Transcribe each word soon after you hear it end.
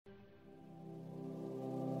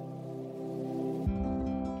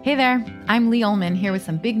Hey there, I'm Lee Ullman here with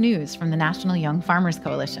some big news from the National Young Farmers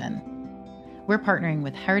Coalition. We're partnering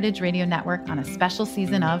with Heritage Radio Network on a special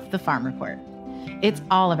season of The Farm Report. It's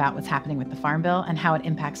all about what's happening with the Farm Bill and how it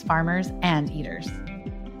impacts farmers and eaters.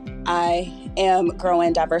 I am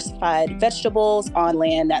growing diversified vegetables on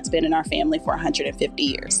land that's been in our family for 150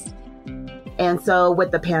 years. And so with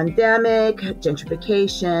the pandemic,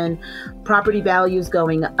 gentrification, property values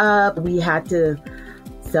going up, we had to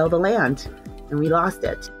sell the land and we lost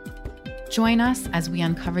it. Join us as we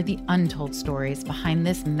uncover the untold stories behind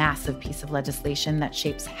this massive piece of legislation that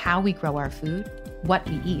shapes how we grow our food, what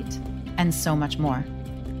we eat, and so much more.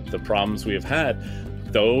 The problems we have had,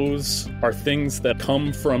 those are things that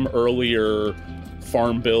come from earlier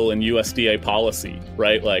Farm Bill and USDA policy,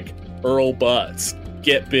 right? Like Earl Butts,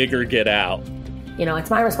 get big or get out. You know, it's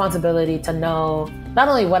my responsibility to know not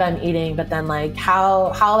only what I'm eating, but then like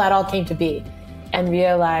how that all came to be. And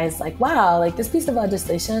realize like, wow, like this piece of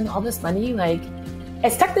legislation, all this money, like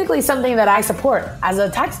it's technically something that I support as a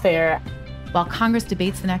taxpayer. While Congress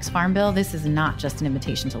debates the next Farm Bill, this is not just an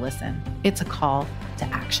invitation to listen. It's a call to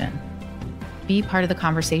action. Be part of the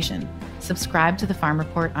conversation. Subscribe to the Farm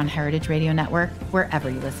Report on Heritage Radio Network, wherever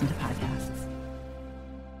you listen to podcasts.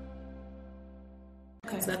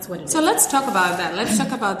 So that's what it is. So let's talk about that. Let's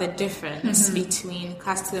talk about the difference between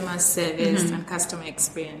customer service and customer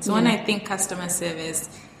experience. When I think customer service,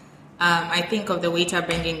 I think of the waiter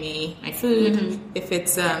bringing me my food. If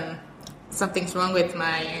it's something's wrong with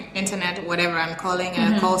my internet, whatever, I'm calling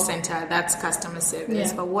a call center, that's customer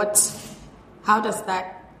service. But how is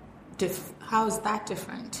that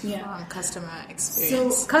different from customer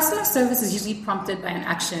experience? So customer service is usually prompted by an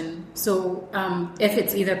action. So if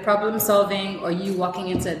it's either problem solving or you walking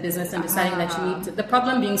into a business and deciding that you need to, the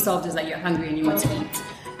problem being solved is that you're hungry and you want to eat,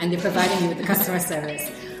 and they're providing you with the customer service.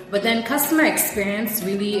 But then customer experience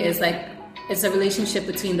really is like, it's a relationship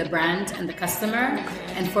between the brand and the customer.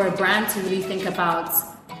 And for a brand to really think about,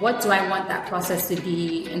 what do I want that process to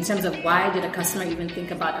be in terms of why did a customer even think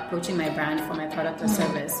about approaching my brand for my product or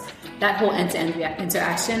service? That whole end-to-end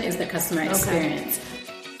interaction is the customer experience.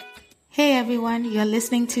 Hey everyone, you're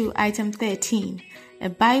listening to Item 13, a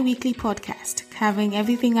bi-weekly podcast covering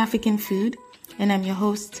everything African food, and I'm your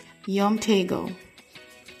host, Yom Tego.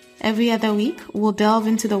 Every other week, we'll delve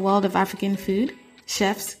into the world of African food,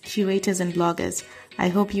 chefs, curators, and bloggers. I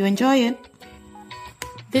hope you enjoy it.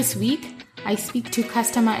 This week, I speak to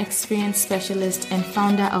customer experience specialist and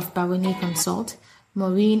founder of Bawoni Consult,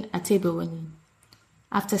 Maureen Atebawone.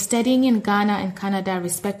 After studying in Ghana and Canada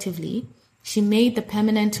respectively, she made the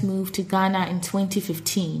permanent move to Ghana in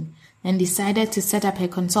 2015 and decided to set up her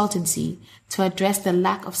consultancy to address the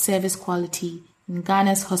lack of service quality in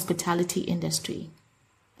Ghana's hospitality industry.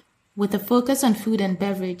 With a focus on food and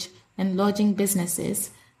beverage and lodging businesses,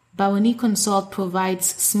 Bawoni Consult provides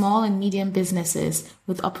small and medium businesses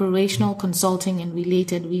with operational consulting and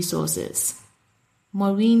related resources.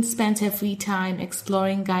 Maureen spent her free time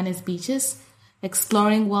exploring Ghana's beaches,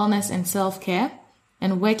 exploring wellness and self-care,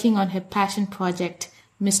 and working on her passion project,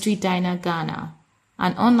 Mystery Diner Ghana,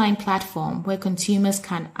 an online platform where consumers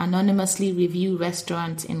can anonymously review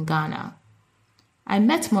restaurants in Ghana. I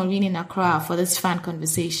met Maureen in Accra for this fun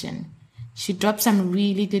conversation. She dropped some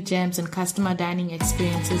really good gems on customer dining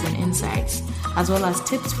experiences and insights, as well as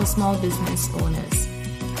tips for small business owners.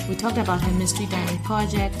 We talked about her mystery dining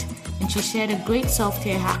project, and she shared a great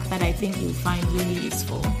self-care hack that I think you'll find really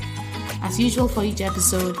useful. As usual for each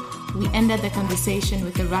episode, we ended the conversation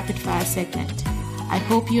with a rapid-fire segment. I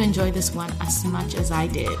hope you enjoyed this one as much as I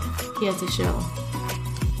did. Here's the show.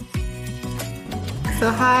 So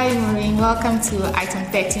hi, Maureen. Welcome to Item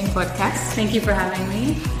 13 podcast. Thank you for having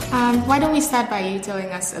me. Why don't we start by you telling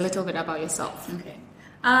us a little bit about yourself? Okay.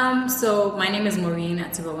 So my name is Maureen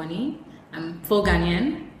Atebawone. I'm full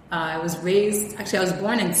Ghanaian. I was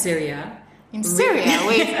born in Syria. In Syria?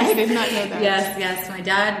 Wait, I did not know that. Yes. My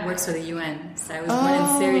dad works for the UN. So I was born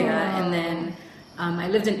in Syria, and then I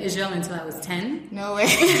lived in Israel until I was 10. No way.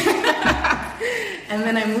 And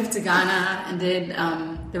then I moved to Ghana and did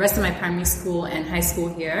the rest of my primary school and high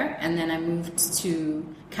school here. And then I moved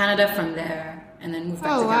to Canada from there, and then moved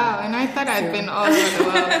back to Ghana. Oh, wow. And I thought I'd been all over the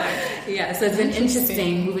world. Yeah, so it's been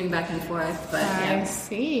interesting moving back and forth. But I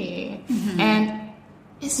see. And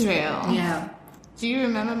Israel. Yeah. Do you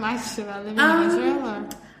remember much about living in Israel? Or?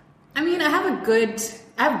 I mean, I have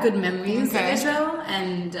good memories of Israel,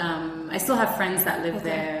 and I still have friends that live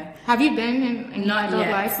there. Have you been in your adult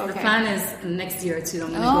life? The plan is next year or two.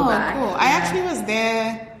 I'm going to go back. Cool. I actually was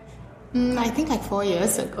there. I think like 4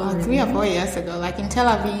 years ago, 3 or 4 years ago, like in Tel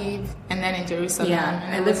Aviv and then in Jerusalem.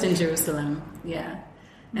 Yeah, I lived in Jerusalem. Yeah.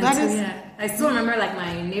 And I still remember like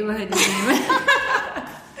my neighborhood name.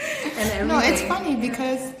 everything. No, it's funny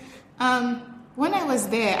because when I was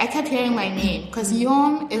there, I kept hearing my name because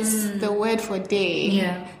Yom is the word for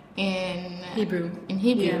day in Hebrew,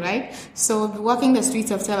 right? So walking the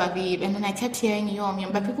streets of Tel Aviv, and then I kept hearing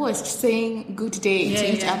Yom, but people were saying good day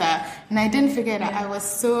to each other, and I didn't figure it out. I was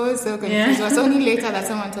so confused. It was only later that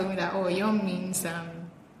someone told me that Yom means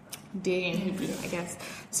day in Hebrew, I guess.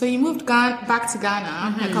 So you moved back to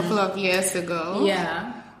Ghana a couple of years ago.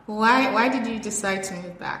 Yeah. Why did you decide to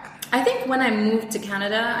move back? I think when I moved to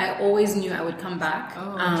Canada, I always knew I would come back.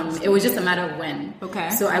 It was just a matter of when. Okay.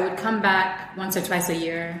 So I would come back once or twice a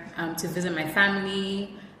year to visit my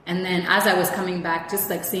family. And then as I was coming back, just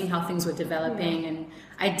like seeing how things were developing. And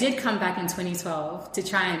I did come back in 2012 to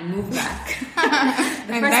try and move back.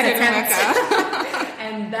 And that didn't work out.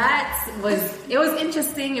 And it was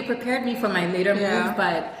interesting. It prepared me for my later move,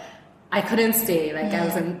 but I couldn't stay. Like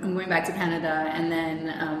I'm going back to Canada. And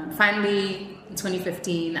then finally in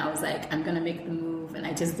 2015, I was like, I'm going to make the move. And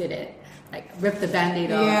I just did it. Like rip the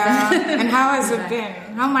Band-Aid off. Yeah. And how has it been?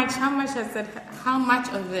 How much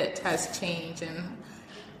of it has changed?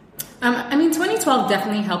 And 2012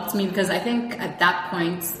 definitely helped me because I think at that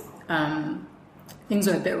point, things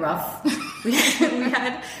were a bit rough.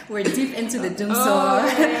 We're deep into the Dumsor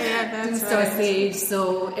stage,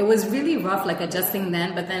 so it was really rough, like adjusting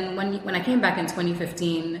then. But then when I came back in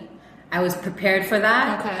 2015, I was prepared for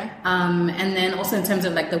that. Okay. And then also in terms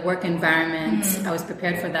of like the work environment, I was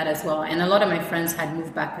prepared for that as well. And a lot of my friends had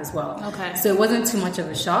moved back as well. Okay. So it wasn't too much of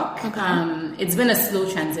a shock. Okay. It's been a slow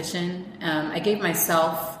transition. I gave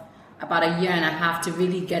myself about a year and a half to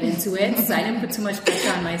really get into it. So I didn't put too much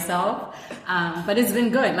pressure on myself. But it's been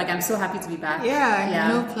good. Like, I'm so happy to be back. Yeah.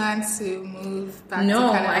 No plans to move back to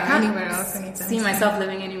Canada I can't anywhere else anytime see myself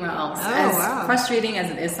living anywhere else. Wow. Frustrating as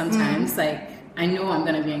it is sometimes, like, I know I'm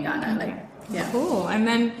going to be in Ghana. Like, Cool. And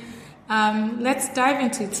then let's dive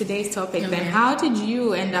into today's topic then. How did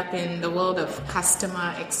you end up in the world of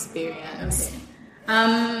customer experience?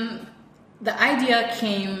 Okay. The idea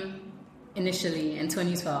came initially in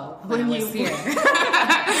 2012 when I was here.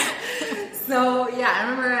 So I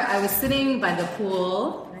remember I was sitting by the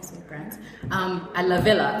pool. Can I say brands? At La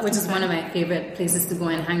Villa, which is one of my favorite places to go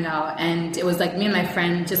and hang out. And it was like me and my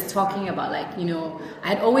friend just talking about I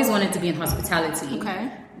had always wanted to be in hospitality.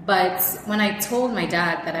 Okay. But when I told my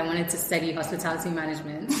dad that I wanted to study hospitality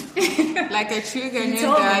management, like a true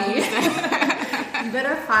Ghanaian dad, you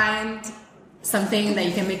better find something that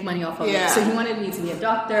you can make money off of. Yeah. So he wanted me to be a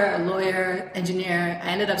doctor, a lawyer, engineer. I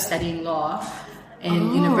ended up studying law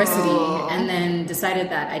in university and then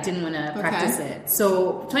decided that I didn't want to practice it.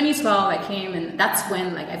 So 2012 I came, and that's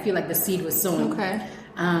when I feel like the seed was sown. Okay.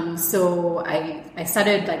 So I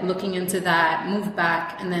started looking into that, moved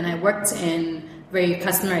back, and then I worked in very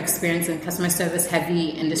customer experience and customer service heavy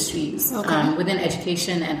industries within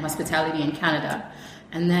education and hospitality in Canada.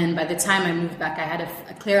 And then by the time I moved back, I had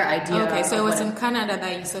a clear idea. Okay, so it was in Canada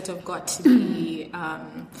that you sort of got to the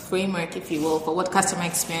framework, if you will, for what customer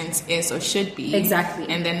experience is or should be. Exactly.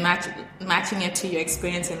 And then matching it to your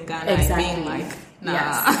experience in Ghana exactly. and being like, nah.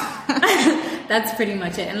 Yes. That's pretty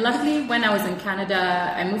much it. And luckily, when I was in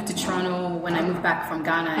Canada, I moved to Toronto when I moved back from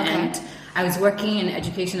Ghana. And I was working in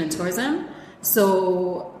education and tourism.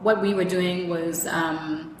 So what we were doing was...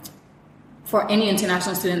 for any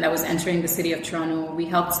international student that was entering the city of Toronto, we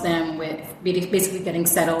helped them with basically getting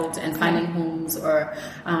settled and finding homes or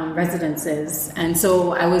residences. And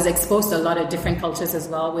so I was exposed to a lot of different cultures as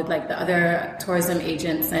well, with the other tourism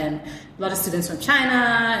agents and a lot of students from China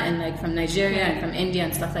and from Nigeria and from India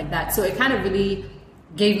and stuff like that. So it kind of really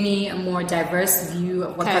gave me a more diverse view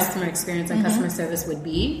of what customer experience and customer service would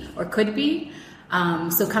be or could be.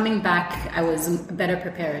 So coming back, I was better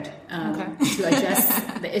prepared to address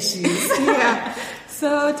the issues.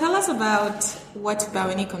 So tell us about what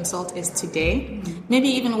Bawoni Consult is today. Maybe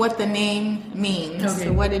even what the name means.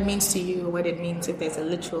 So what it means to you, what it means if there's a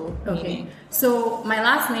literal meaning. So my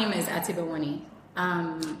last name is Atebawone.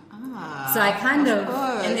 So I kind of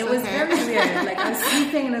and it was very weird. I was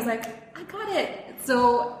sleeping and I was like, I got it.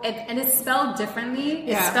 So, it's spelled differently.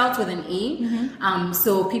 It's spelled with an E.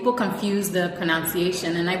 So people confuse the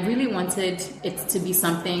pronunciation. And I really wanted it to be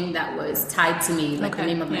something that was tied to me, the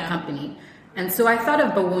name of my company. And so I thought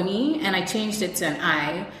of Bawoni and I changed it to an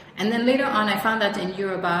I. And then later on I found that in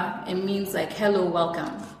Yoruba, it means hello,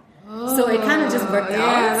 welcome. So it kind of just worked out.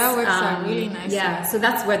 Yeah, that works out really nicely. Yeah, so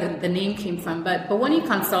that's where the name came from. But Bawoni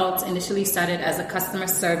Consult initially started as a customer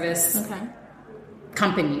service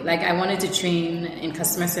company. I wanted to train in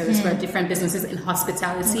customer service for different businesses in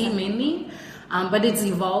hospitality mainly, but it's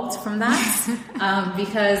evolved from that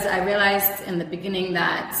because I realized in the beginning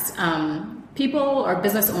that people or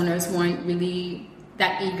business owners weren't really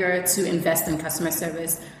that eager to invest in customer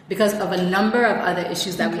service because of a number of other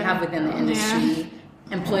issues that we have within the industry,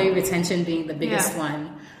 employee retention being the biggest one.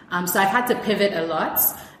 So I've had to pivot a lot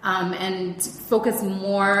and focus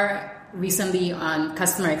more recently on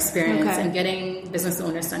customer experience and getting business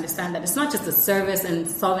owners to understand that it's not just a service and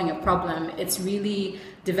solving a problem. It's really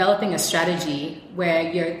developing a strategy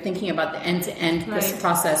where you're thinking about the end-to-end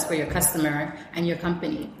process for your customer and your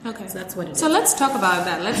company. Okay. So that's what it is. So let's talk about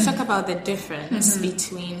that. Let's talk about the difference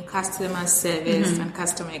between customer service and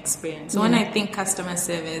customer experience. So when I think customer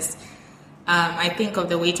service, I think of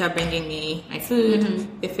the waiter bringing me my food.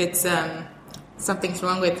 If it's something's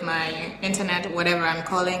wrong with my internet, whatever I'm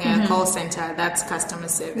calling a call center, that's customer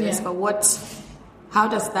service. But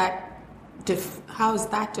how is that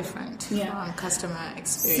different from customer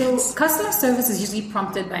experience? So customer service is usually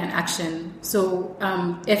prompted by an action. So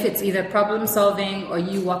if it's either problem solving or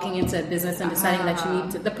you walking into a business and deciding that you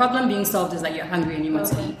need to, the problem being solved is that you're hungry and you want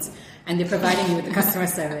to eat, and they're providing you with the customer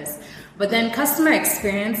service. But then customer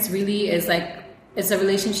experience really is like, it's a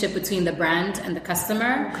relationship between the brand and the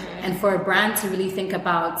customer. And for a brand to really think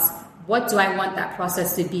about, what do I want that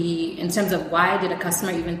process to be in terms of why did a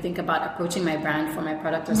customer even think about approaching my brand for my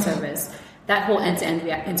product or service? That whole end-to-end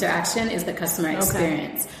interaction is the customer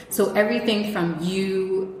experience. So everything from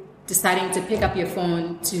you deciding to pick up your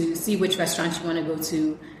phone to see which restaurant you want to go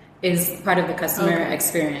to is part of the customer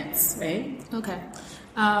experience, right?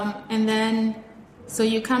 And then, so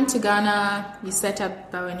you come to Ghana, you set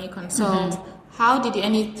up Bawoni Consult. How did you,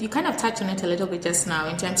 and you kind of touched on it a little bit just now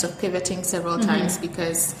in terms of pivoting several times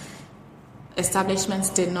because establishments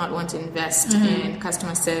did not want to invest in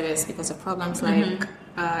customer service because of problems like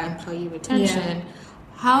employee retention.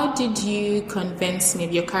 How did you convince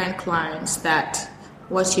maybe your current clients that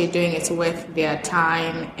what you're doing is worth their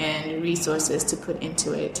time and resources to put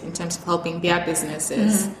into it in terms of helping their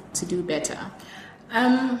businesses to do better?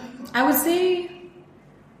 I would say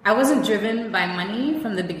I wasn't driven by money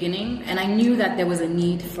from the beginning, and I knew that there was a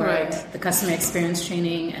need for the customer experience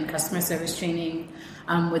training and customer service training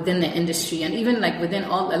within the industry, and even like within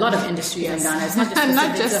a lot of industries in Ghana. It's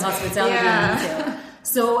not just specific to hospitality and retail.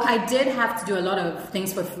 So I did have to do a lot of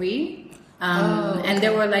things for free. And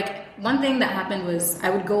there were like, one thing that happened was I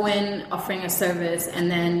would go in offering a service, and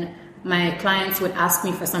then my clients would ask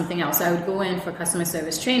me for something else. So I would go in for customer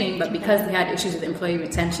service training, but because they had issues with employee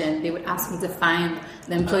retention, they would ask me to find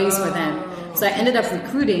the employees for them. So I ended up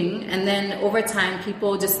recruiting, and then over time,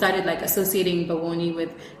 people just started like associating Bawoni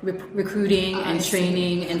with recruiting and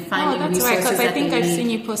training and finding resources. Because I think I've seen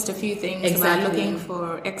you post a few things about looking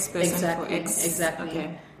for experts and for Exactly.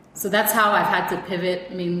 So that's how I've had to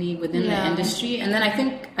pivot mainly within the industry. And then I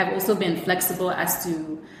think I've also been flexible as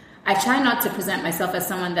to, I try not to present myself as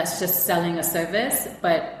someone that's just selling a service,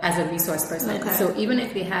 but as a resource person. So even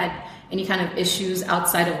if they had any kind of issues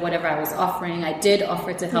outside of whatever I was offering, I did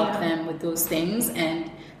offer to help them with those things.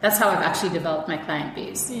 And that's how I've actually developed my client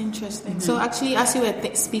base. Interesting. So actually, as you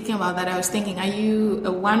were speaking about that, I was thinking, are you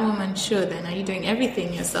a one-woman show then? Are you doing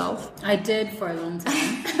everything yourself? I did for a long time.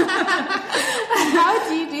 How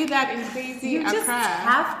do you do that in crazy Accra? You just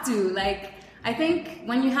have to, like, I think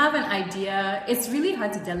when you have an idea, it's really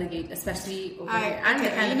hard to delegate, especially over here.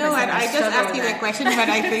 You know what? I just asked you the question, but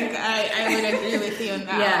I think I would agree with you on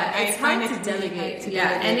that. Yeah, it's hard to delegate.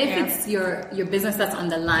 And if it's your business that's on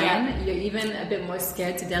the line, you're even a bit more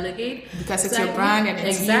scared to delegate. Because it's your brand and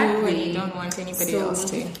it's you and you don't want anybody else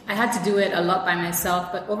to. I had to do it a lot by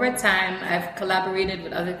myself, but over time, I've collaborated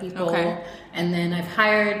with other people. And then I've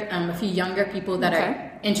hired a few younger people that are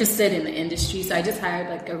interested in the industry. So I just hired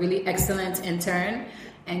like a really excellent intern,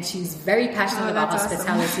 and she's very passionate about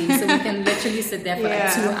hospitality. So we can literally sit there for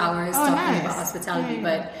like 2 hours talking about hospitality.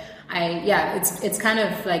 But it's kind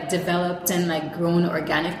of like developed and like grown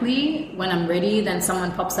organically. When I'm ready, then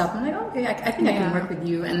someone pops up and I'm like, okay, I think I can work with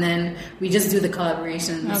you. And then we just do the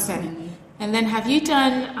collaborations. And then have you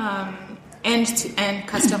done end-to-end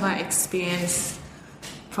customer experience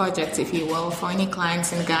projects, if you will, for any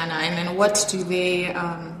clients in Ghana? And then what do they,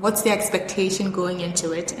 what's the expectation going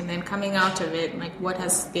into it? And then coming out of it, like what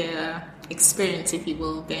has their experience, if you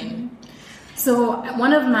will, been? So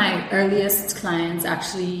one of my earliest clients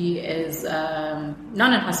actually is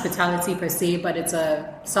not in hospitality per se, but it's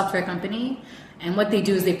a software company. And what they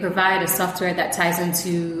do is they provide a software that ties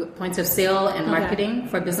into points of sale and marketing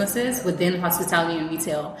for businesses within hospitality and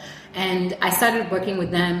retail. And I started working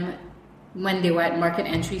with them when they were at market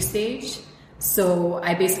entry stage. So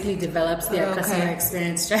I basically developed their customer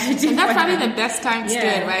experience strategy. And that's probably the best time to do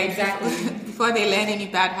it, right? Exactly. Before they learn any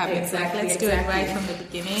bad habits. Let's do it right from the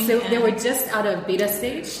beginning. So they were just out of beta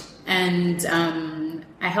stage, and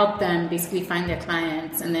I helped them basically find their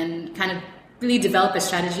clients and then kind of really develop a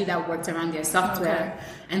strategy that worked around their software. Okay.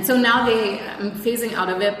 And so now I'm phasing out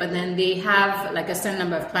of it, but then they have like a certain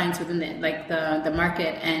number of clients within the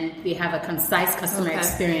market, and they have a concise customer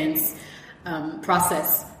experience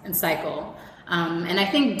process and cycle. And I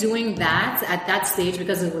think doing that at that stage,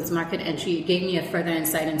 because it was market entry, it gave me a further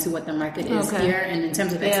insight into what the market is here, and in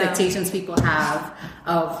terms of expectations people have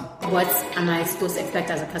of what am I supposed to expect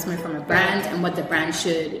as a customer from a brand, and what the brand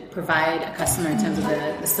should provide a customer in terms of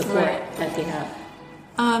the support that they have.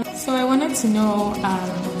 So I wanted to know,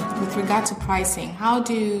 with regard to pricing, how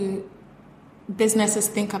do businesses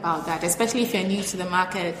think about that, especially if you're new to the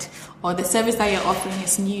market or the service that you're offering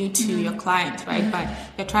is new to your client, right? But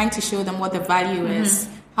you're trying to show them what the value is.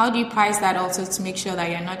 How do you price that also to make sure that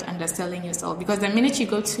you're not underselling yourself? Because the minute you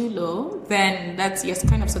go too low, then you're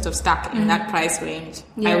kind of sort of stuck in that price range,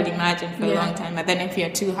 I would imagine, for a long time. But then if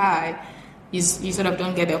you're too high, you sort of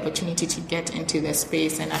don't get the opportunity to get into the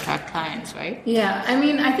space and attract clients, right? Yeah, I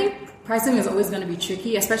mean, I think pricing is always going to be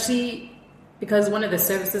tricky, especially because one of the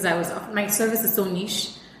services my service is so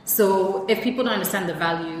niche. So if people don't understand the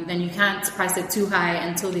value, then you can't price it too high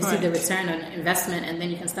until they see the return on investment, and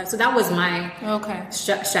then you can start. So that was my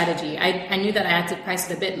strategy. I knew that I had to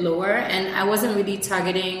price it a bit lower, and I wasn't really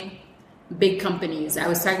targeting big companies. I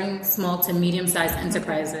was targeting small to medium-sized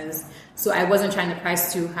enterprises. So I wasn't trying to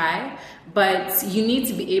price too high, but you need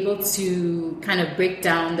to be able to kind of break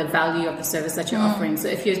down the value of the service that you're offering. So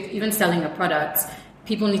if you're even selling a product,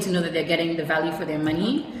 people need to know that they're getting the value for their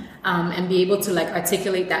money, and be able to like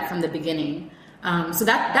articulate that from the beginning. So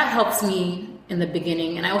that helps me in the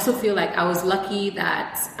beginning. And I also feel like I was lucky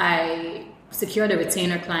that I secured a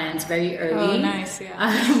retainer client very early. Oh, nice,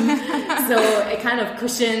 yeah. So it kind of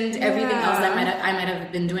cushioned everything else that I might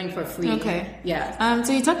have been doing for free. Okay. Yeah.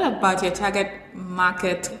 So you talked about your target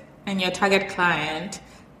market and your target client.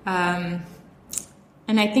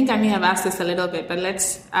 And I think I may have asked this a little bit, but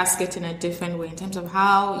let's ask it in a different way in terms of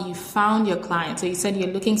how you found your clients. So you said you're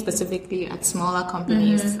looking specifically at smaller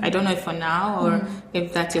companies. I don't know if for now or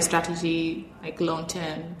if that's your strategy like long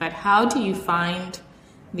term, but how do you find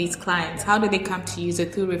these clients? How do they come to you? Is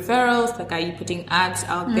it through referrals? Like, are you putting ads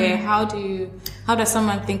out there? How does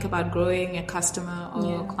someone think about growing a customer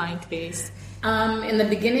or client base? In the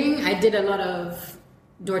beginning, I did a lot of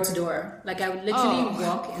door-to-door. Like, I would literally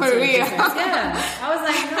walk into for real? I was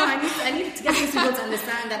like, no, I need to get these people to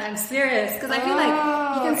understand that I'm serious, because I feel like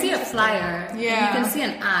you can see a flyer, and you can see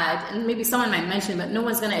an ad, and maybe someone might mention, but no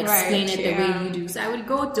one's going to explain it the way you do. So I would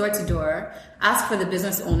go door-to-door, ask for the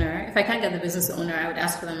business owner. If I can't get the business owner, I would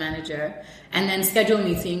ask for the manager, and then schedule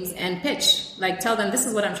meetings and pitch. Like, tell them this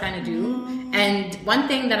is what I'm trying to do. And one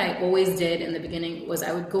thing that I always did in the beginning was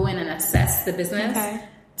I would go in and assess the business.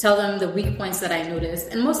 Tell them the weak points that I noticed,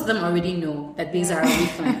 and most of them already know that these are our weak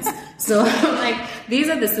points. So like, these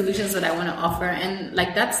are the solutions that I want to offer, and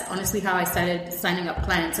like, that's honestly how I started signing up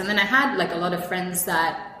clients. And then I had like a lot of friends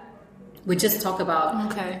that would just talk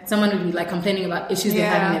about, someone would be like complaining about issues they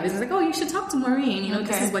had in their business, like, oh, you should talk to Maureen, you know,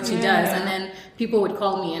 this is what she does. And then people would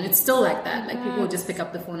call me, and it's still like that. Like, people would just pick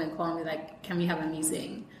up the phone and call me like, can we have a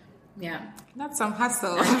meeting? Yeah. That's some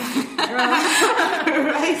hustle. Right?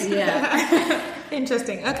 Yeah.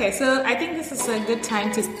 Interesting. Okay, so I think this is a good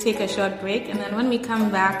time to take a short break, and then when we come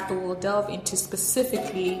back, we'll delve into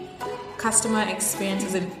specifically customer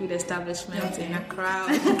experiences in food establishments in Accra.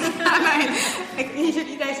 Like,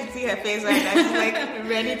 you guys should see her face right now. She's like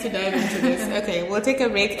ready to dive into this. Okay, we'll take a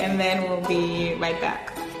break, and then we'll be right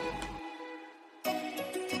back.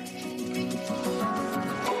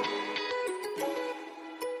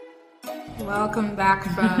 Welcome back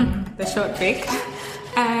from the short break.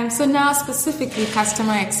 So now specifically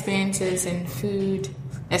customer experiences in food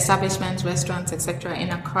establishments, restaurants, etc. in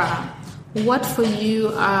Accra. What for you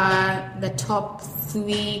are the top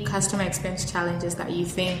 3 customer experience challenges that you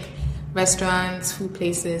think restaurants, food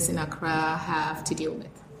places in Accra have to deal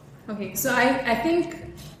with? Okay, so I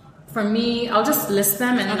think for me, I'll just list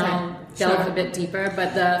them and then I'll delve a bit deeper.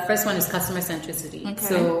 But the first one is customer centricity. Okay.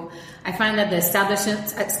 So I find that the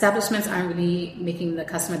establishments aren't really making the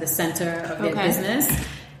customer the center of their business.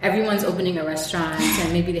 Everyone's opening a restaurant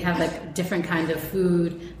and maybe they have like different kinds of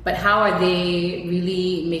food, but how are they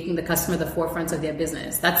really making the customer the forefront of their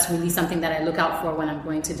business? That's really something that I look out for when I'm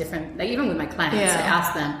going to different, like even with my clients, I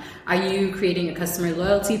ask them, are you creating a customer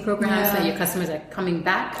loyalty program so that your customers are coming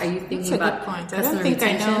back? Are you thinking about customer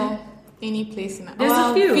retention? any place in There's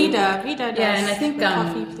a few. Vida does. Yeah, and I think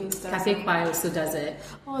coffee place does. Cafe Kwai also does it.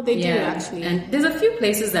 Oh, they do actually. And there's a few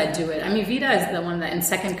places that do it. I mean, Vida is the one that in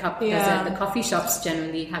Second Cup does it. The coffee shops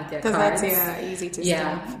generally have their cards. That's easy to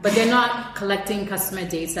stamp. But they're not collecting customer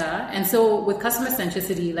data. And so with customer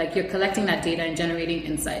centricity, like you're collecting that data and generating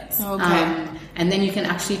insights. Okay. And then you can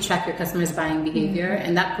actually track your customers' buying behavior,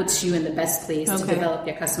 and that puts you in the best place to develop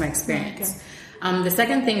your customer experience. The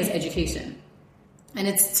second thing is education. And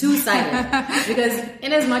it's two-sided because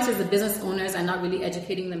in as much as the business owners are not really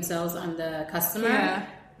educating themselves on the customer,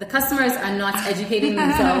 the customers are not educating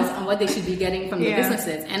themselves on what they should be getting from the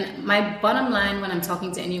businesses. And my bottom line when I'm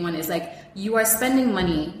talking to anyone is like, you are spending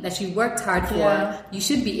money that you worked hard for. You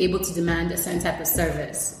should be able to demand a certain type of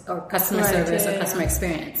service or customer service or customer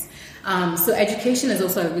experience. So education is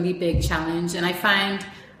also a really big challenge. And I find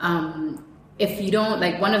if you don't,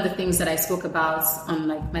 like one of the things that I spoke about on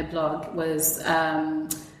like my blog was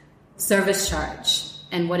service charge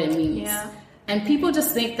and what it means. And people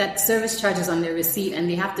just think that service charge is on their receipt and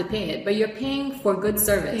they have to pay it, but you're paying for good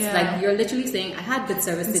service. Like you're literally saying, I had good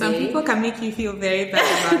service today. Some people can make you feel very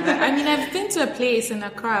bad about that. I mean, I've been to a place in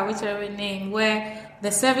Accra, which I would name, where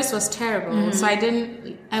the service was terrible. So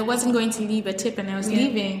I wasn't going to leave a tip, and I was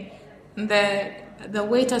leaving. The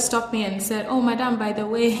waiter stopped me and said, "Oh, madam, by the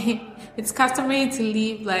way, it's customary to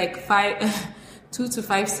leave like 2 to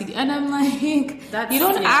 5 CD." And I'm like, you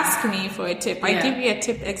don't ask me for a tip. I give you a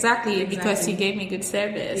tip exactly because you gave me good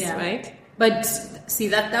service, right? But see,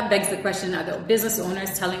 that begs the question, are the business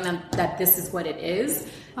owners telling them that this is what it is?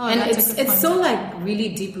 And it's so like really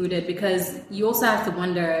deep-rooted, because you also have to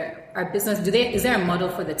wonder, is there a model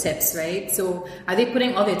for the tips, right? So are they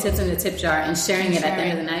putting all their tips in the tip jar and sharing it at the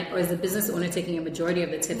end of the night? Or is the business owner taking a majority of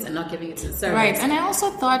the tips and not giving it to the service? Right. And I also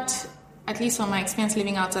thought, at least from my experience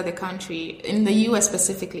living outside the country, in the US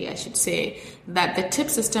specifically, I should say, that the tip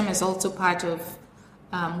system is also part of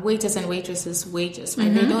waiters and waitresses' wages.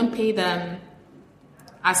 Right? They don't pay them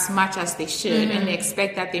as much as they should, and they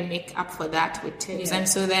expect that they make up for that with tips. And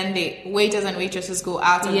so then the waiters and waitresses go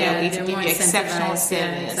out of their way to give you exceptional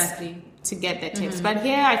service to get the tips. But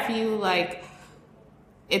here I feel like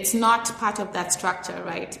it's not part of that structure,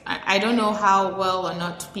 right? I don't know how well or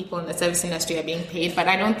not people in the service industry are being paid, but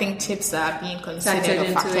I don't think tips are being considered or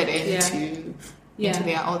factored into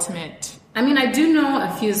their ultimate. I mean, I do know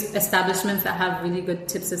a few establishments that have really good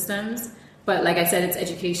tip systems, but like I said, it's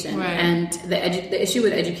education. Right. And the issue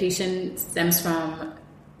with education stems from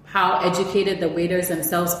how educated the waiters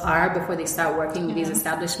themselves are before they start working with these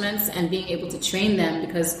establishments, and being able to train them,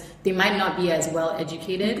 because they might not be as well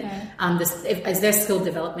educated as their skill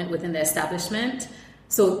development within the establishment.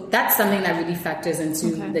 So that's something that really factors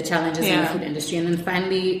into the challenges in the food industry. And then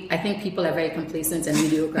finally, I think people are very complacent and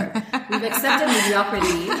mediocre. We've accepted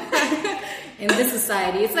mediocrity in this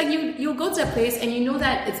society. It's like you go to a place and you know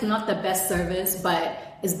that it's not the best service, but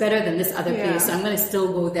it's better than this other place, so I'm going to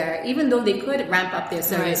still go there, even though they could ramp up their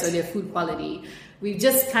service or their food quality. We've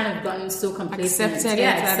just kind of gotten so complacent. Accepted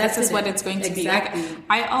it. This is what it's going to be. Like,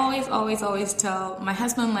 I always tell my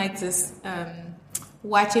husband, like this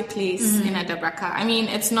wache place in Adabraka. I mean,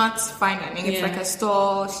 it's not fine dining. It's like a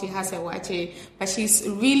store. She has a wache, but she's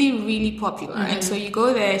really, really popular. And so you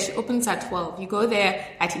go there. She opens at 12. You go there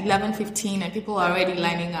at 11:15, and people are already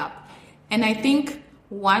lining up. And I think,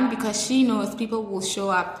 one, because she knows people will show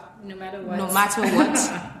up no matter what.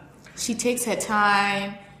 She takes her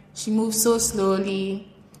time. She moves so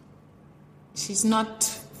slowly. She's not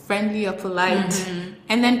friendly or polite.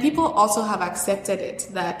 And then people also have accepted it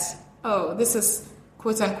that, oh, this is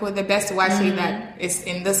quote unquote the best wache that is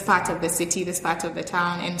in this part of the city, this part of the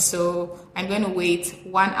town. And so I'm going to wait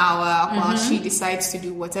 1 hour while she decides to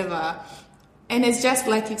do whatever. And it's just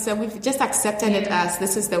like you said, we've just accepted it as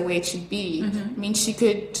this is the way it should be. I mean, she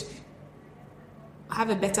could have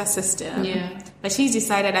a better system. But she's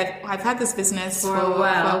decided, I've had this business for a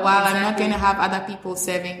while. I'm not going to have other people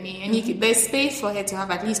serving me. And there's space for her to have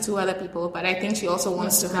at least 2 other people, but I think she also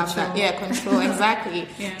wants to have that. Control, exactly.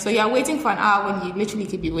 So you're waiting for an hour when you literally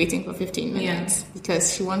could be waiting for 15 minutes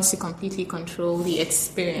because she wants to completely control the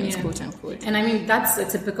experience, quote unquote. And I mean, that's a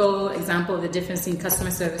typical example of the difference between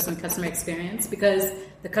customer service and customer experience, because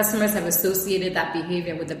the customers have associated that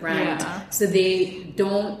behavior with the brand. So they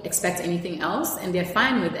don't expect anything else, and they're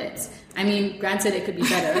fine with it. I mean, granted, it could be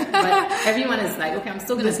better, but everyone is like, okay, I'm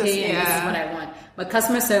still going to pay, and this is what I want. But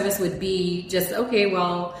customer service would be just, okay,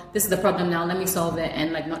 well, this is the problem now, let me solve it,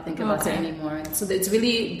 and like not think about it anymore. So it's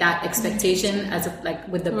really that expectation as like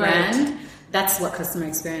with the brand. That's what customer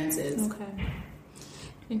experience is.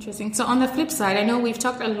 Interesting. So on the flip side, I know we've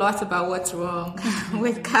talked a lot about what's wrong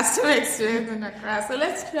with customer experience in Accra. So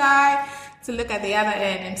let's try to look at the other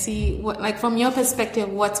end and see what, like from your perspective,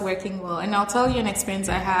 what's working well. And I'll tell you an experience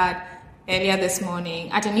I had earlier this morning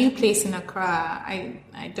at a new place in Accra.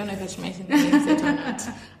 I don't know if I should mention the names yet or not.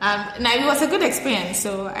 Now it was a good experience,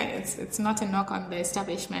 so it's not a knock on the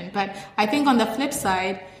establishment. But I think on the flip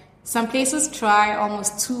side, some places try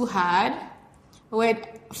almost too hard, where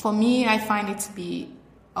for me, I find it to be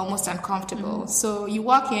almost uncomfortable. Mm-hmm. So you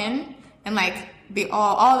walk in and like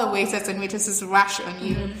all the waiters and waitresses rush on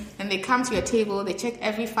you, and they come to your table, they check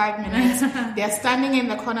every 5 minutes. They're standing in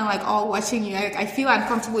the corner like all watching you. I feel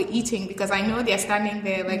uncomfortable eating because I know they're standing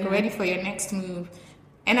there like ready for your next move.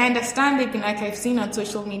 And I understand it, like I've seen on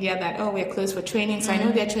social media that, we're closed for training, so I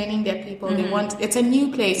know they're training their people. They want, it's a new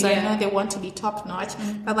place, so I know they want to be top notch.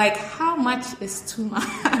 But like, how much is too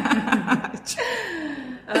much?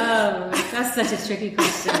 That's such a tricky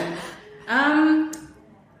question.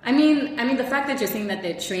 I mean, the fact that you're saying that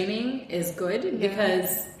they're training is good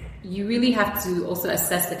because you really have to also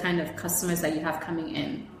assess the kind of customers that you have coming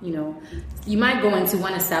in. You know, you might go into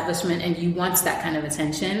one establishment and you want that kind of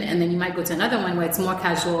attention, and then you might go to another one where it's more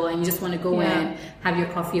casual and you just want to go in, have your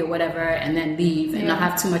coffee or whatever, and then leave and not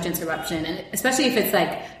have too much interruption. And especially if it's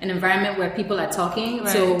like an environment where people are talking. Right.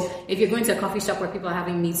 So if you're going to a coffee shop where people are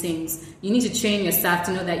having meetings, you need to train your staff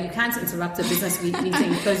to know that you can't interrupt a business meeting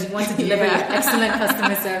because you want to deliver excellent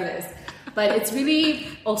customer service. But it's really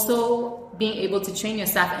also being able to train your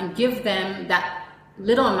staff and give them that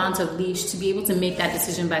little amount of leash to be able to make that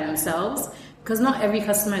decision by themselves, because not every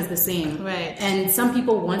customer is the same. Right. And some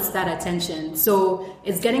people want that attention. So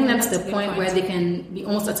it's getting them to the point where they can be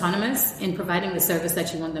almost autonomous in providing the service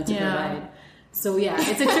that you want them to provide. So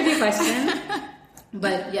it's a tricky question.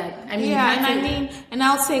 But and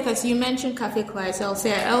I'll say, because you mentioned Cafe Kwai, so I'll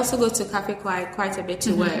say I also go to Cafe Kwai quite a bit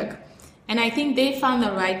to work. And I think they found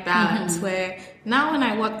the right balance where now when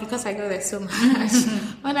I walk, because I go there so much,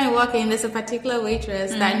 when I walk in, there's a particular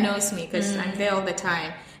waitress that knows me because I'm there all the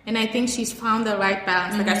time. And I think she's found the right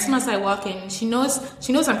balance. Like as soon as I walk in, she knows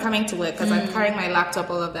I'm coming to work because I'm carrying my laptop,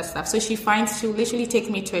 all of that stuff. So she'll literally take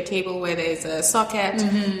me to a table where there's a socket.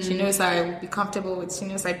 She knows I will be comfortable with. She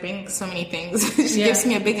knows I bring so many things. She gives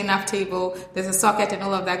me a big enough table. There's a socket and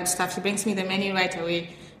all of that good stuff. She brings me the menu right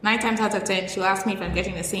away. 9 times out of 10, she'll ask me if I'm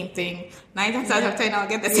getting the same thing. 9 times out of 10, I'll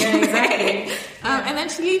get the same thing. And then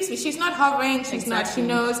she leaves me. She's not hovering. She's not. She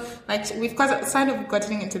knows. Like we've kind of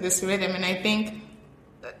gotten into this rhythm, and I think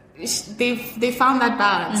they found that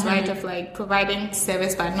balance, right, of like providing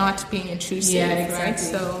service but not being intrusive, right?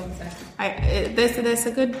 So there's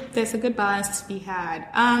a good balance to be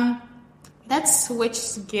had. Let's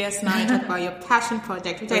switch gears now and talk about your passion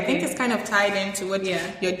project, which I think is kind of tied into what your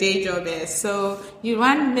day job is. So you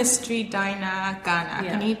run Mystery Diner Ghana.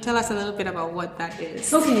 Can you tell us a little bit about what that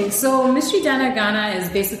is? Okay, so Mystery Diner Ghana is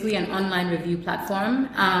basically an online review platform.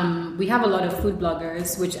 We have a lot of food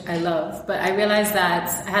bloggers, which I love, but I realized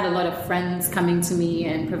that I had a lot of friends coming to me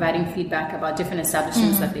and providing feedback about different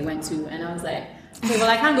establishments that they went to, and I was like, okay, well,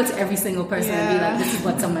 I can't go to every single person and be like, this is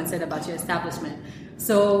what someone said about your establishment.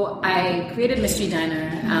 So I created Mystery Diner.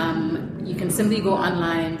 You can simply go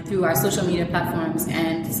online through our social media platforms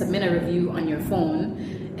and submit a review on your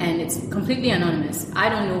phone, and it's completely anonymous. I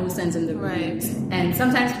don't know who sends in the reviews. And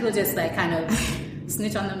sometimes people just like kind of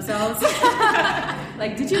snitch on themselves.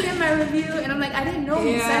 Like, did you get my review? And I'm like, I didn't know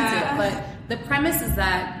who sent it. But the premise is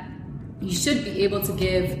that you should be able to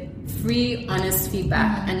give free, honest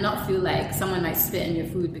feedback and not feel like someone might spit in your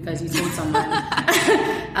food because you told someone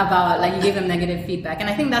about, like, you gave them negative feedback. And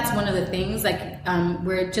I think that's one of the things, like,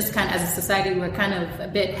 we're just kind of, as a society, we're kind of a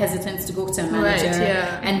bit hesitant to go to a manager,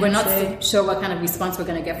 and we're not sure what kind of response we're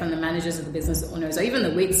going to get from the managers or the business owners or even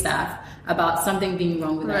the wait staff about something being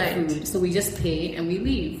wrong with our food. So we just pay and we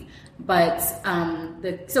leave. But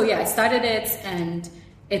I started it, and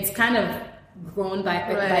it's kind of grown by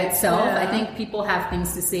itself. I think people have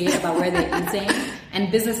things to say about where they're eating,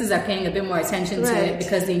 and businesses are paying a bit more attention to it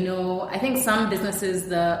because they know. I think some businesses,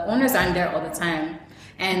 the owners aren't there all the time,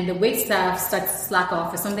 and the wait staff starts to slack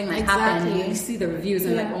off or something like happened, and you see the reviews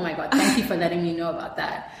and like, oh my god, thank you for letting me know about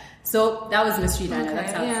that. So that was Mystery Diner.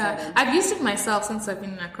 That's how it started. I've used it myself since I've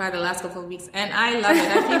been in Accra the last couple of weeks, and I love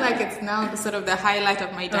it. I feel like it's now sort of the highlight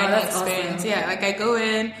of my dining experience. Awesome. Like I go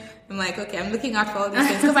in, I'm like, okay, I'm looking out for all these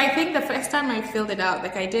things. Because I think the first time I filled it out,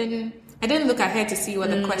 like I didn't look ahead to see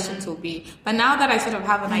what the questions will be. But now that I sort of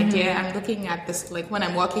have an idea, I'm looking at this, like when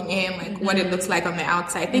I'm walking in, like what it looks like on the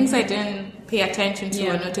outside. Things I didn't pay attention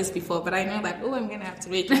to or notice before. But I know that, I'm going to have to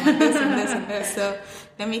rate on this and this and this. So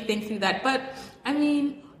let me think through that. But, I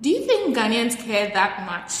mean, do you think Ghanaians care that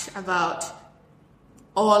much about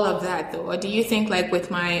all of that though? Or do you think like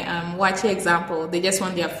with my Wachi example, they just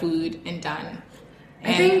want their food and done?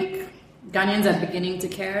 I think Ghanaians are beginning to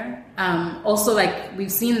care. Also, like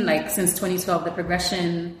we've seen like since 2012, the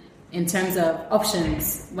progression in terms of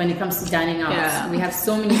options when it comes to dining out. Yeah. We have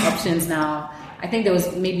so many options now. I think there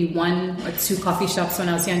was maybe 1 or 2 coffee shops when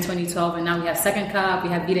I was here in 2012, and now we have Second Cup, we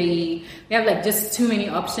have Vidayi. We have like just too many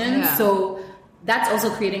options. Yeah. So that's also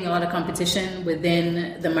creating a lot of competition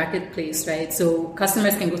within the marketplace, right? So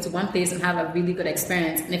customers can go to one place and have a really good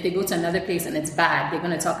experience, and if they go to another place and it's bad, they're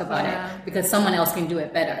going to talk about it because someone else can do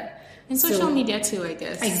it better. And social media too, I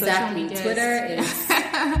guess. Exactly. Twitter is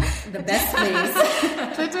the best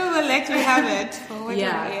place. Twitter will let you have it.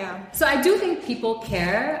 Yeah. So I do think people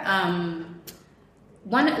care.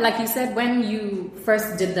 One, like you said, when you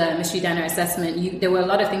first did the Mystery Diner assessment, there were a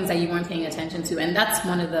lot of things that you weren't paying attention to, and that's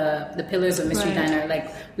one of the pillars of Mystery Diner.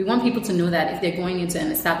 Like, we want people to know that if they're going into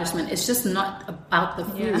an establishment, it's just not about the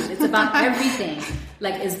food; it's about everything.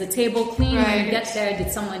 Like, is the table clean when you get there? Did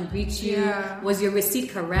someone greet you? Was your receipt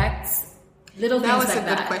correct? Little things like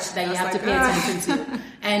that you have to pay attention to.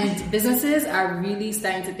 And businesses are really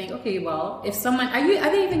starting to think, okay, well, if someone are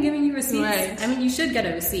they even giving you receipts? Right. I mean, you should get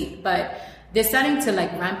a receipt, but they're starting to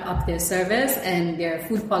like ramp up their service and their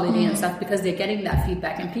food quality and stuff because they're getting that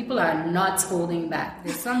feedback, and people are not holding back.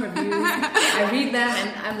 There's some reviews, I read them,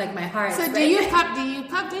 and I'm like, my heart. So do you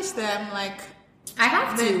publish them like? I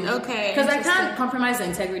have to, okay, because I can't compromise the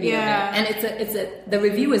integrity of it, and the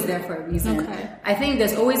review is there for a reason. Okay. I think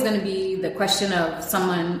there's always going to be the question of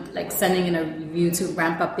someone like sending in a review to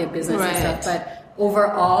ramp up their business and stuff, but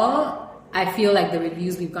overall, I feel like the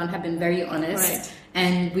reviews we've gotten have been very honest,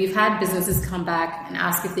 and we've had businesses come back and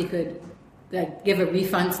ask if they could like give a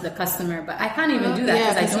refund to the customer, but I can't even do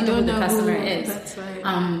that because I don't know who the customer is. That's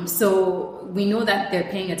right. So we know that they're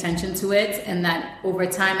paying attention to it, and that over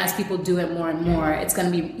time, as people do it more and more, it's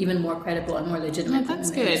going to be even more credible and more legitimate.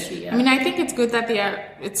 That's good. Industry, I mean, I think it's good that they are.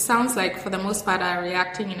 It sounds like for the most part are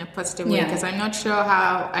reacting in a positive way, because I'm not sure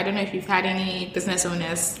how. I don't know if you've had any business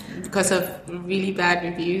owners because of really bad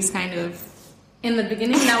reviews, kind of. In the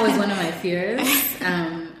beginning, that was one of my fears.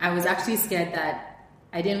 I was actually scared that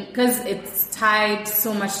I didn't, because it's tied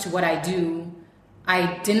so much to what I do.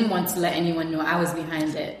 I didn't want to let anyone know I was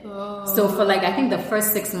behind it. So for like, I think the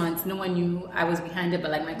first 6 months, no one knew I was behind it,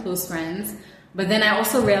 but like my close friends. But then I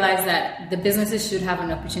also realized that the businesses should have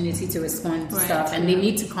an opportunity to respond to stuff, and they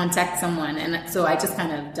need to contact someone. And so I just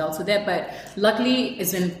kind of dealt with it. But luckily,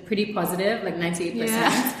 it's been pretty positive, like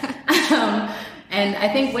 98%. And I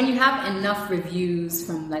think when you have enough reviews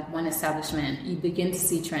from like one establishment, you begin to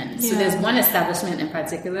see trends. So there's one establishment in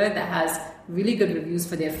particular that has really good reviews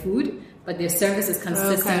for their food, but their service is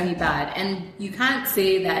consistently bad. And you can't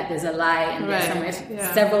say that there's a lie in there somewhere.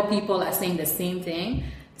 Several people are saying the same thing.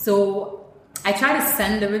 So I try to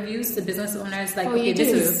send the reviews to business owners like,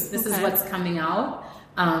 this is what's coming out.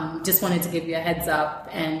 Just wanted to give you a heads up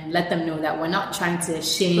and let them know that we're not trying to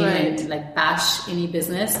shame and like bash any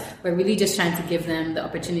business. We're really just trying to give them the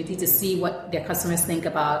opportunity to see what their customers think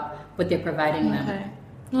about what they're providing them.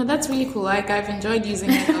 No, that's really cool. Like, I've enjoyed using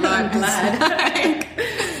it a lot. I'm glad.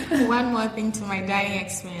 One more thing to my dining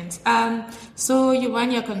experience. So you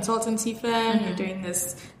run your consultancy firm, you're doing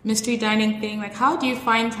this mystery dining thing. Like, how do you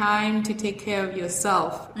find time to take care of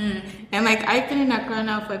yourself? And like, I've been in Accra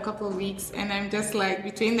now for a couple of weeks, and I'm just like,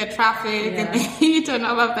 between the traffic and the heat and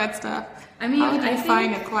all of that stuff. I mean, how do you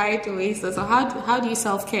find a quiet oasis? Or how do you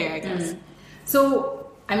self-care, I guess?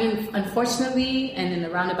 So, I mean, unfortunately, and in a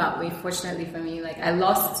roundabout way, fortunately for me, like I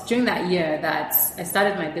lost, during that year that I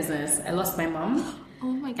started my business, I lost my mom. Oh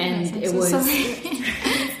my goodness, and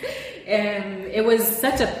it was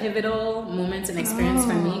such a pivotal moment and experience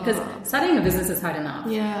for me, because starting a business is hard enough.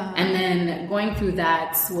 And then going through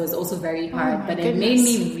that was also very hard, but it made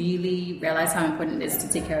me really realize how important it is to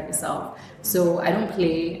take care of yourself. So I don't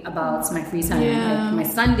play about my free time. Like my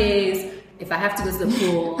Sundays, if I have to go to the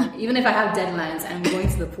pool, even if I have deadlines, I'm going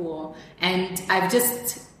to the pool. And I've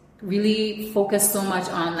just really focused so much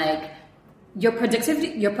on like, your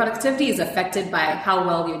productivity is affected by how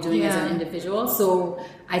well you're doing as an individual. So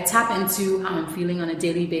I tap into how I'm feeling on a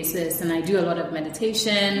daily basis, and I do a lot of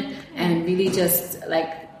meditation and really just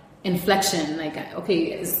like inflection, like,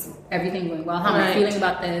 okay, is everything going well? How am I feeling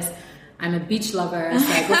about this? I'm a beach lover,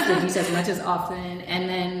 so I go to the beach as much as often. And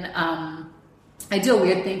then I do a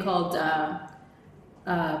weird thing called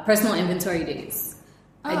personal inventory days.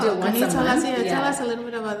 I do it once a month. Tell us a little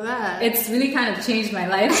bit about that. It's really kind of changed my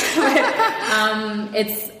life.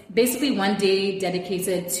 It's basically one day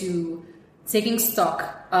dedicated to taking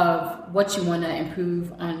stock of what you want to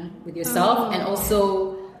improve on with yourself, and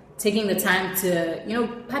also taking the time to,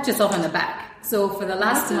 pat yourself on the back. So for the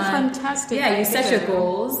last month, fantastic you set your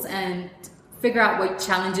goals and figure out what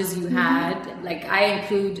challenges you had. Like I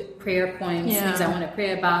include prayer points, things I want to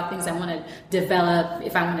pray about, things I want to develop.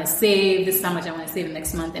 If I want to save, this is how much I want to save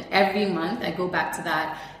next month. And every month I go back to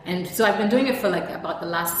that. And so I've been doing it for like about the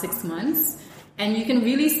last 6 months. And you can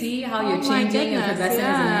really see how you're changing and progressing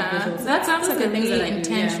as an individual. So that sounds like a really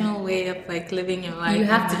intentional way of like living your life. You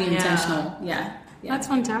have to be intentional. Yeah. That's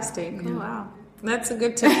fantastic. Oh, wow. That's a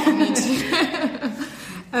good tip for me too.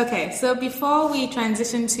 Okay, so before we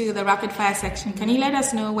transition to the rapid fire section, can you let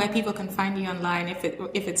us know where people can find you online? If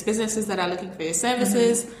it's businesses that are looking for your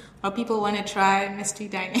services or people want to try mystery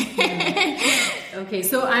dining. Okay,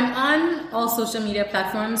 so I'm on all social media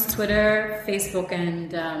platforms, Twitter, Facebook,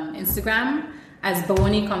 and Instagram as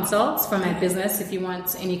Bawoni Consult for my business. If you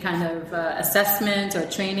want any kind of assessment or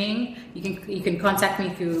training, you can contact me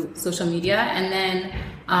through social media. And then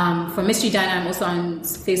for Mystery Diner, I'm also on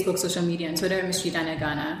Facebook, social media, and Twitter, Mystery Diner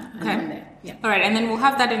Ghana. Okay. There. Yeah. All right, and then we'll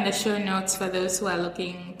have that in the show notes for those who are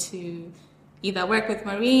looking to either work with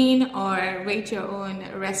Maureen or rate your own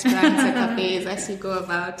restaurants or cafes as you go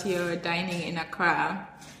about your dining in Accra.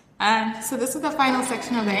 So this is the final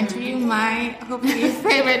section of the interview, my hopefully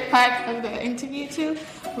favorite part of the interview too.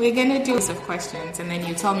 We're going to do some questions and then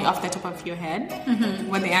you tell me off the top of your head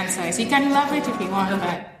what the answer is. You can elaborate if you want,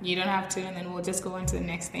 but you don't have to, and then we'll just go on to the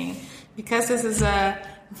next thing. Because this is a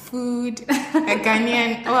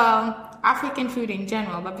Ghanaian, well, African food in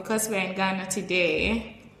general, but because we're in Ghana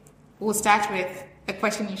today, we'll start with a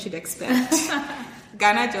question you should expect.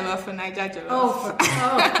 Ghana jollof or Niger jollof? Oh,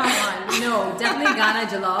 come on. No, definitely Ghana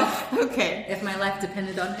jollof. Okay. If my life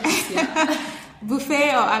depended on it, yeah.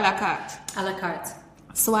 Buffet or a la carte? A la carte.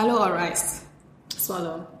 Swallow or rice?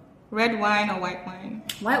 Swallow. Red wine or white wine?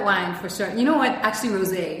 White wine, for sure. You know what? Actually,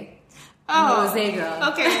 rosé. Oh. Rosé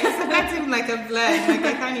girl. Okay, so that's even like a blend.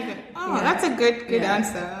 Like I can't even... Oh, yeah. That's a good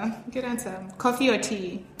answer. Good answer. Coffee or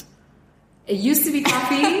tea? It used to be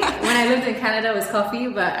coffee. When I lived in Canada, it was coffee,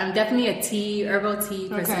 but I'm definitely a tea, herbal tea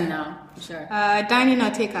person now, for sure. Dining or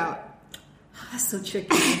takeout? That's so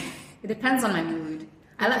tricky. It depends on my mood.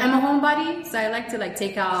 I'm a homebody, so I like to like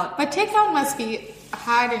take out. But takeout must be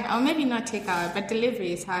hard, or maybe not takeout, but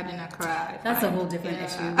delivery is hard in Accra. That's a whole different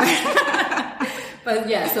issue. But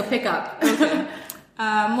yeah, so pick up. Okay.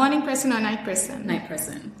 Morning person or night person? Night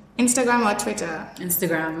person. Instagram or Twitter?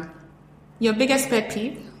 Instagram. Your biggest pet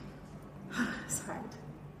peeve? It's hard.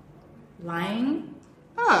 Lying.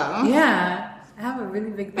 Oh. Yeah. I have a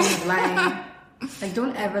really big thing of lying. Like,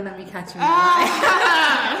 don't ever let me catch you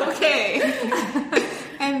lying. Okay.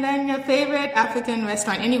 And then your favorite African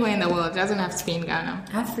restaurant anywhere in the world. It doesn't have to be in Ghana.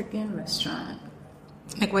 African restaurant.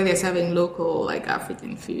 Like where they're serving local, like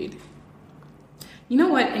African food. You know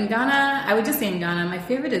what? In Ghana, I would just say in Ghana, my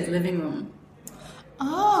favorite is Living Room.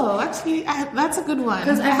 Oh, actually, that's a good one.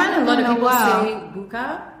 Because I find a lot of people say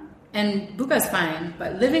buka. And buka is fine,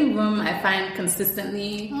 but Living Room I find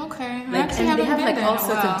consistently. Okay, like, and they have like all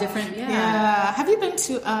sorts of different. Yeah. Have you been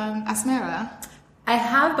to Asmara? I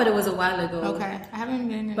have, but it was a while ago. Okay, I haven't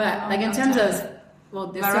been. But like in terms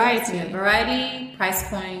of there's variety, price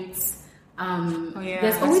points.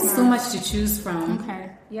 There's always so much to choose from. Okay.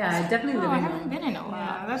 Yeah, definitely Living Room. I haven't been in a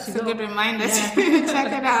while. That's a good reminder to check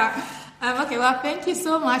it out. Okay, well, thank you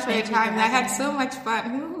so much for your time. I had so much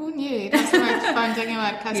fun. Who knew it? Had so much fun talking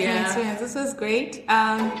about customer experience. This was great.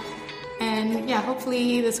 And yeah,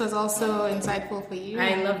 hopefully this was also insightful for you.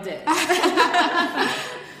 I loved it.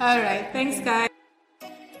 All right. Thanks, guys.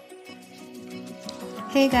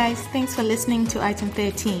 Hey guys, thanks for listening to Item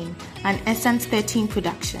 13, an Essence 13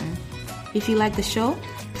 production. If you like the show,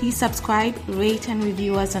 please subscribe, rate, and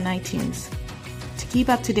review us on iTunes. To keep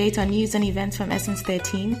up to date on news and events from Essence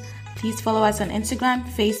 13, please follow us on Instagram,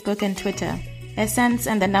 Facebook, and Twitter. Essence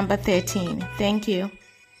and the number 13. Thank you.